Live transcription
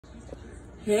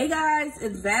Hey guys,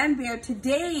 it's VANBEAR.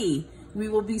 Today we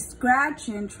will be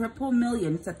scratching Triple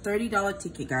Million. It's a $30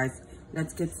 ticket, guys.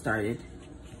 Let's get started.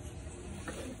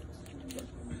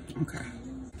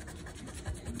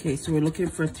 Okay, so we're looking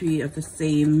for 3 of the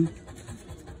same.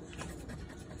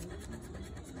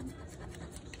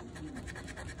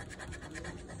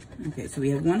 Okay, so we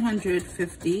have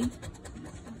 150,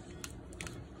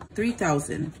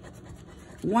 3,000,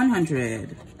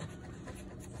 100,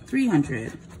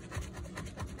 300.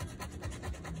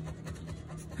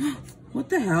 What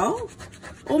the hell?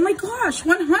 Oh my gosh,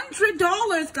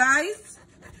 $100, guys.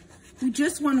 We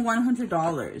just won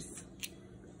 $100.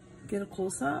 Get a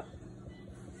close up.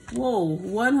 Whoa,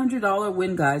 $100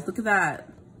 win, guys. Look at that.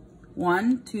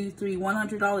 1, 2, 3,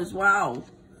 $100. Wow.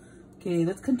 Okay,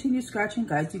 let's continue scratching,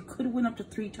 guys. You could win up to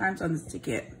 3 times on this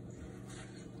ticket.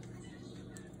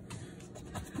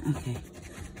 Okay.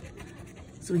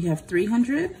 So we have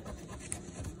 300,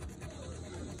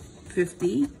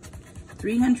 50,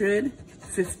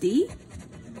 350,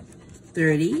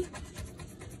 30,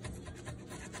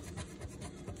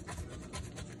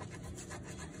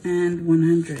 and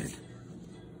 100.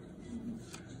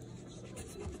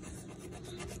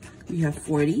 We have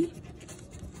 40,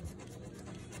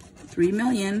 3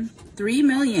 million,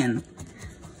 3,000,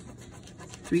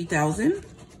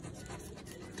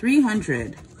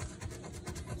 300,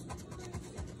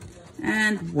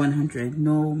 and 100.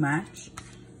 No match.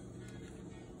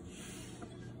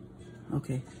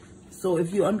 Okay, so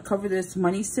if you uncover this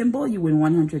money symbol, you win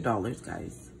 $100,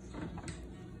 guys.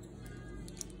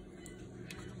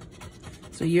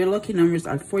 So your lucky numbers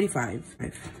are 45,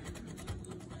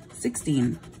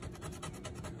 16,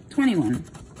 21,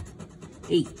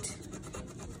 8,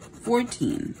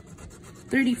 14,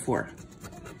 34,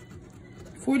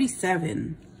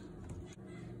 47.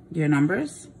 Your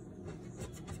numbers: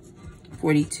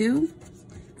 42,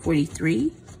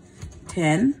 43,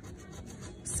 10,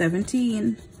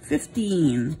 17,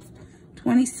 15,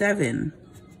 27,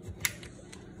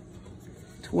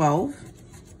 12,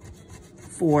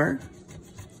 4,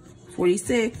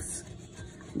 46,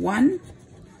 1,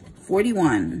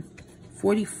 41,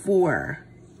 44.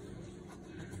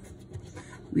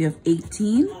 We have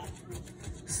 18,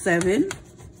 7,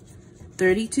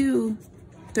 32,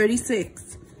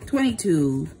 36,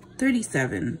 22,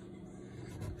 37.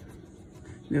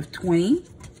 We have 20,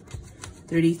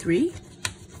 33,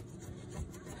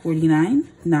 49,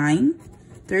 9,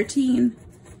 13,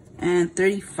 and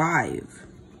 35.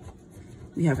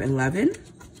 We have 11,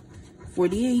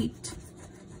 48,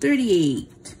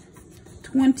 38,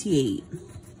 28,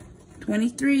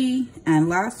 23, and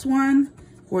last one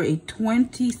for a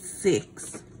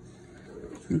 26.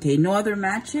 Okay, no other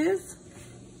matches,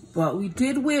 but we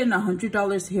did win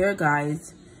 $100 here,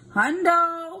 guys.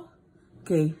 Hundo!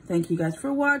 Okay, thank you guys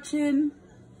for watching.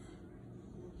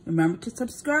 Remember to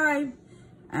subscribe,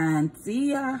 and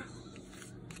see ya.